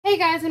Hey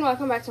guys, and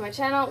welcome back to my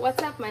channel.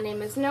 What's up? My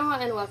name is Noah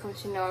and welcome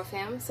to Noah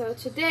Fam. So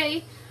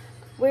today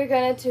we're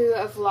gonna do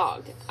a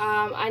vlog.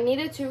 I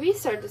needed to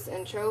restart this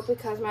intro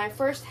because my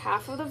first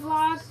half of the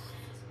vlog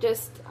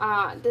just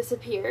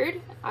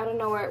disappeared. I don't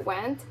know where it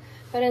went.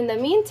 But in the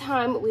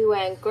meantime, we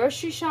went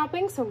grocery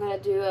shopping, so I'm gonna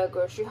do a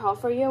grocery haul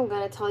for you. I'm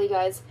gonna tell you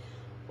guys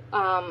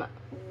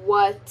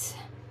what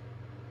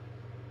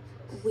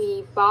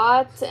we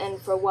bought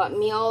and for what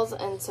meals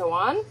and so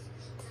on.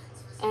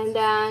 And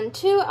then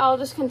I'll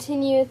just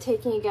continue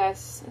taking you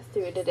guys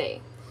through the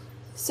day.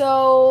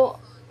 So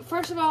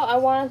first of all, I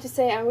wanted to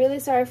say I'm really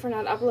sorry for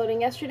not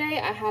uploading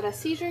yesterday. I had a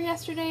seizure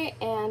yesterday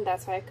and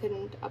that's why I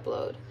couldn't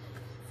upload.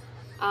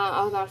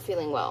 I was not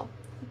feeling well.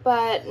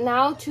 But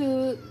now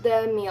to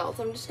the meals.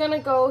 I'm just gonna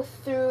go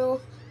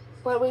through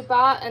what we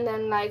bought and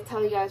then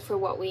tell you guys for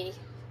what we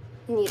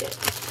needed.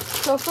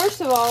 So first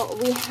of all,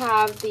 we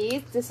have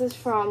these. This is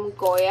from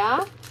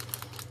Goya.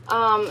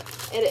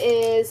 It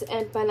is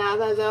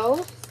empanada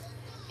dough,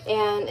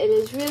 and it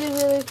is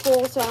really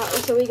cool.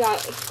 So we got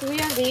 3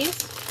 of these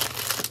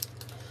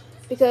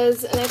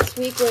because next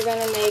week we're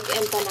gonna make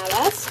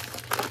empanadas.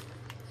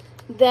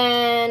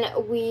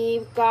 Then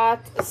we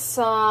got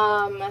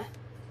some.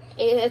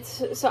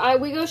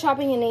 We go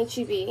shopping in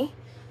H-E-B.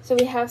 So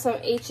we have some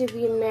H-E-B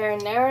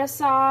marinara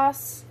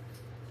sauce.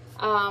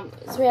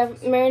 So we have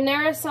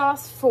marinara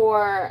sauce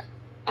for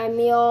a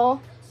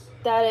meal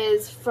that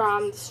is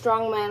from the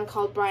strongman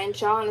called Brian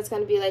Shaw, and it's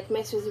going to be like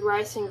mixed with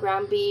rice and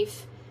ground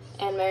beef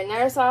and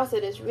marinara sauce.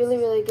 It is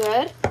really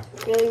good,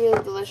 really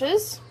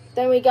delicious.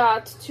 Then we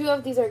got 2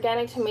 of these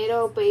organic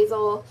tomato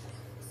basil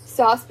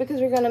sauce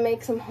because we're going to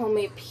make some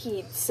homemade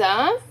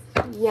pizza.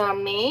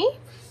 Yummy.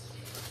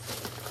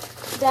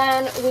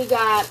 Then we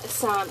got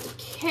some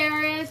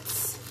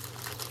carrots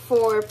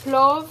for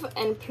plov,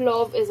 and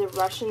plov is a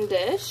Russian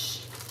dish.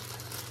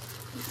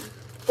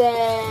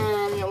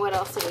 Then what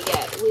else did we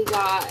get? We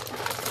got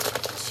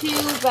 2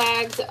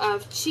 bags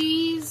of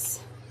cheese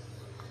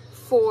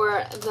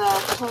for the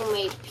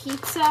homemade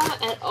pizza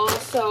and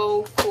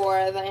also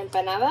for the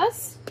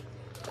empanadas.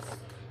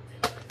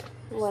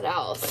 What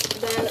else?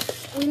 Then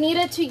we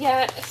needed to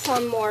get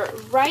some more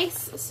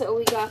rice, so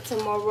we got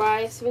some more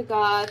rice. We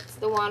got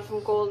the one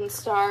from Golden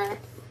Star.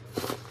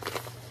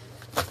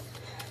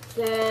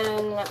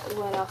 Then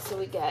what else did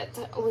we get?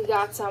 We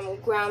got some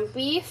ground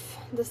beef.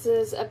 This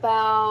is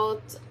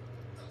about,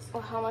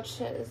 how much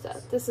is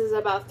that? This is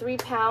about 3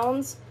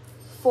 pounds.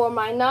 For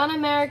my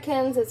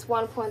non-Americans, it's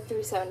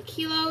 1.37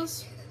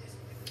 kilos.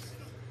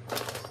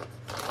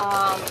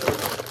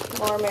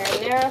 More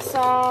marinara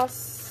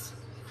sauce.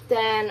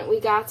 Then we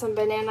got some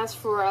bananas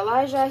for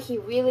Elijah. He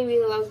really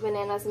loves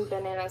bananas, and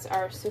bananas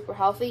are super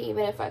healthy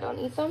even if I don't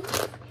eat them.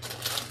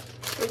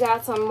 We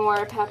got some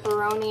more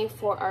pepperoni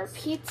for our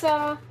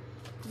pizza.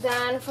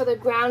 Then for the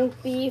ground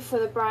beef for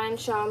the Brian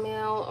Shaw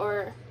meal,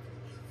 or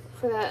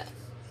for the,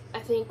 I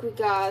think we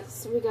got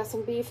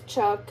some beef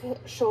chuck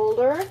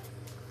shoulder.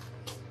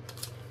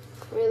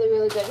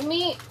 Really good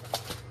meat.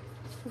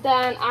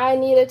 Then I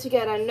needed to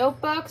get a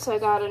notebook, so I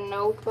got a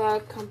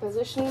notebook,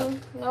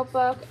 composition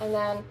notebook. And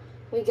then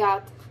we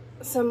got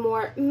some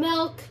more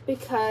milk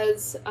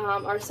because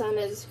our son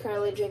is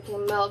currently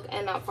drinking milk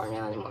and not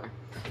formula anymore.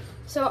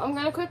 So I'm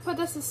gonna quick put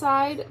this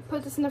aside,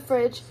 put this in the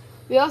fridge.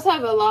 We also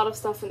have a lot of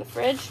stuff in the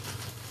fridge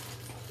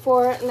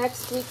for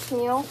next week's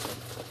meal.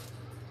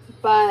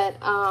 But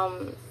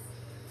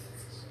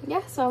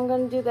yeah, so I'm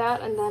gonna do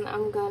that and then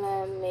I'm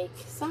gonna make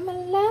some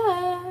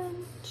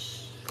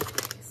lunch.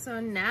 So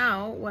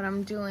now what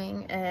I'm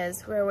doing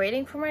is we're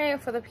waiting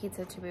for the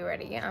pizza to be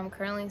ready. I'm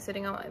currently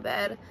sitting on my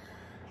bed.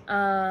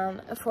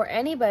 For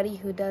anybody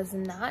who does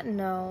not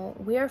know,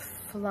 we are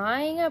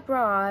flying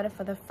abroad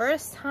for the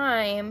first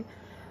time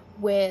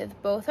with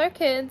both our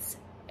kids,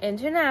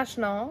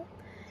 international.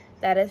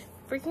 That is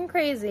freaking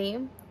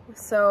crazy.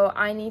 So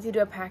I need to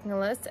do a packing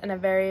list, and a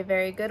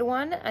very good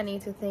one. I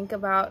need to think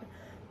about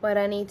what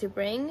I need to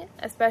bring,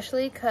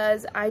 especially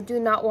because I do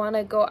not want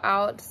to go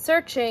out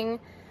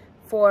searching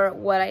for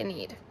what I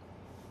need.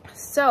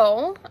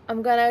 So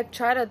I'm gonna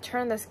try to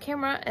turn this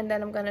camera and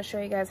then I'm gonna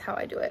show you guys how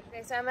I do it.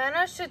 Okay, so I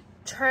managed to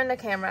turn the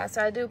camera.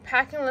 So I do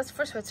packing list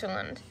for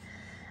Switzerland.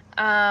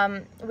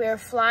 We're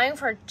flying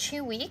for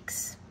 2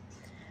 weeks.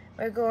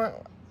 We're going,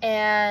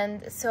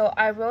 and so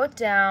I wrote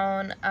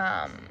down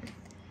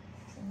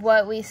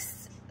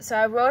so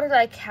I wrote it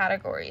like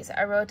categories.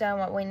 I wrote down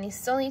what we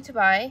still need to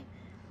buy,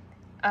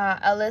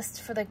 a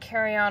list for the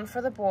carry-on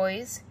for the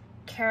boys,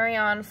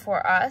 carry-on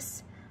for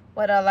us,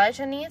 what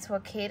Elijah needs,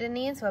 what Kaden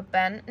needs, what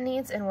Ben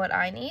needs, and what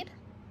I need.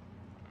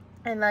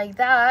 And like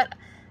that,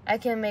 I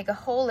can make a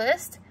whole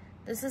list.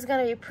 This is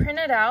gonna be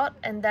printed out,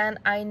 and then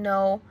I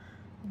know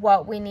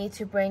what we need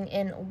to bring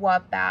in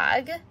what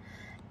bag.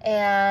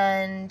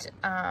 And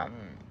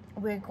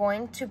we're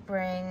going to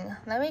bring,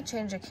 let me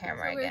change the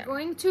camera again. We're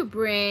going to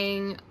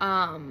bring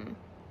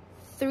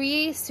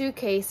 3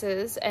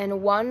 suitcases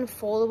and 1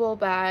 foldable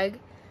bag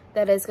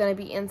that is going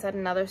to be inside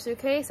another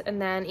suitcase,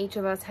 and then each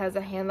of us has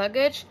a hand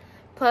luggage.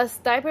 Plus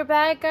diaper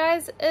bag,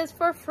 guys, is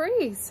for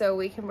free, so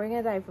we can bring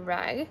a diaper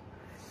bag.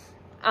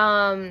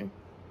 So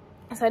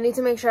I need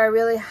to make sure I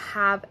really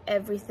have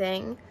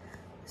everything.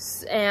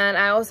 And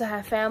I also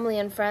have family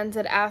and friends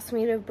that asked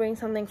me to bring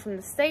something from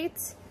the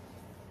States.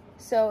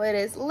 So it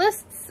is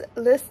lists.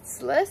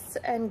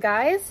 And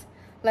guys,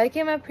 like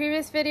in my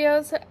previous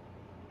videos,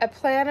 a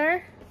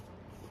planner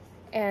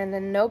and a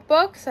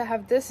notebook. So I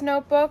have this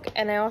notebook,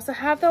 and I also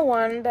have the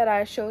one that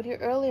I showed you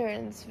earlier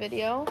in this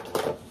video.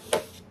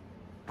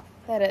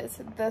 That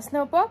is this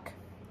notebook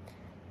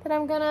that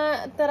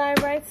I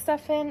write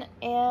stuff in,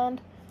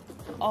 and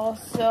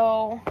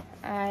also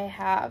I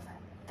have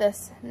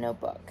this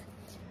notebook.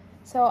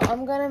 So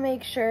I'm gonna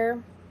make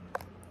sure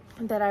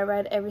that I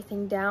write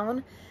everything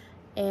down,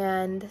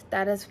 and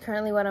that is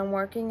currently what I'm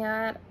working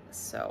at.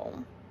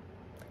 So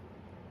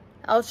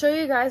I'll show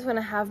you guys when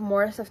I have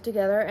more stuff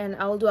together, and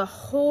I'll do a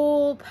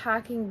whole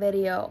packing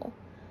video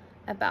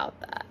about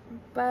that.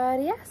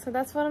 But yeah, so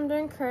that's what I'm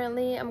doing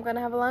currently. I'm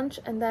gonna have a lunch,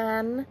 and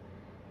then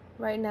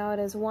right now it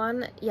is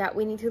 1. Yeah,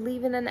 we need to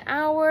leave in an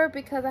hour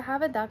because I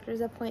have a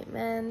doctor's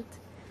appointment.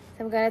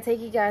 So I'm gonna take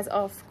you guys,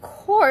 of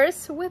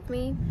course, with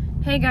me.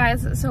 Hey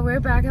guys, so we're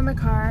back in the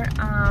car.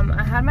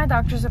 I had my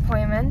doctor's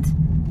appointment.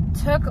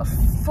 Took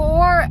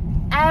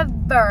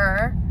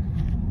forever.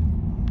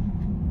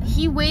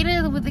 He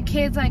waited with the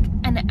kids like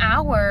an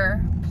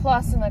hour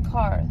plus in the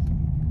car.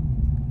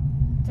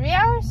 3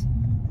 hours?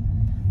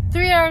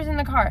 3 hours in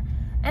the car.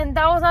 And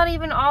that was not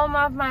even all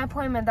of my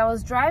appointment. That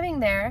was driving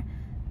there,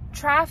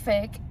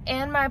 traffic,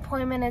 and my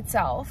appointment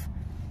itself.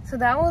 So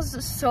that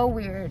was so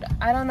weird.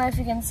 I don't know if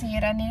you can see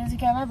it. I needed to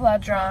get my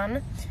blood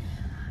drawn.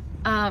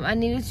 I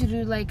needed to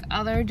do like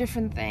other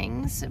different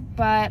things.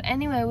 But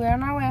anyway, we're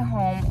on our way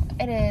home.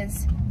 It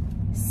is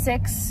it's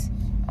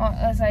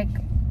like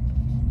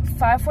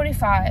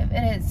 5:45.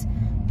 It is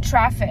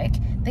traffic.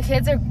 The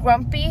kids are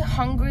grumpy,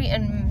 hungry,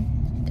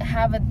 and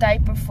have a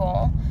diaper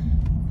full.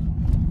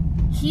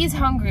 He's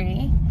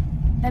hungry.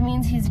 That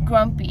means he's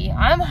grumpy.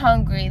 I'm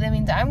hungry. That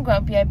means I'm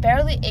grumpy. I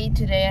barely ate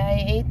today.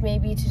 I ate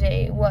maybe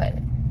today, what?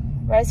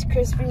 Rice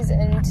Krispies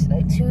and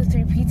like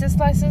 2-3 pizza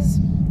slices.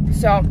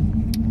 So,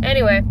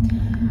 anyway,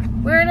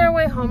 we're on our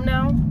way home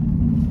now.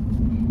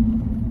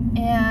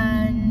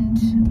 And,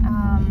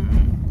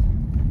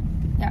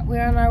 yeah,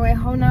 we're on our way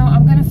home now.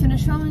 I'm gonna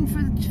finish filming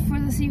for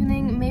this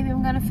evening. Maybe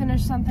I'm gonna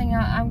finish something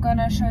out. I'm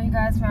gonna show you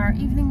guys my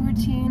evening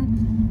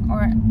routine.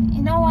 Or,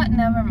 you know what?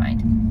 Never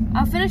mind.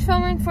 I'll finish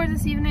filming for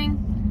this evening.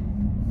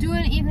 Do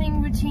an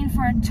evening routine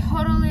for a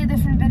totally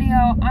different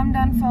video. I'm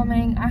done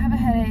filming. I have a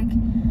headache.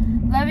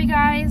 Love you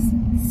guys.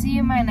 See you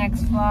in my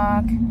next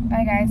vlog.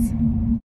 Bye guys.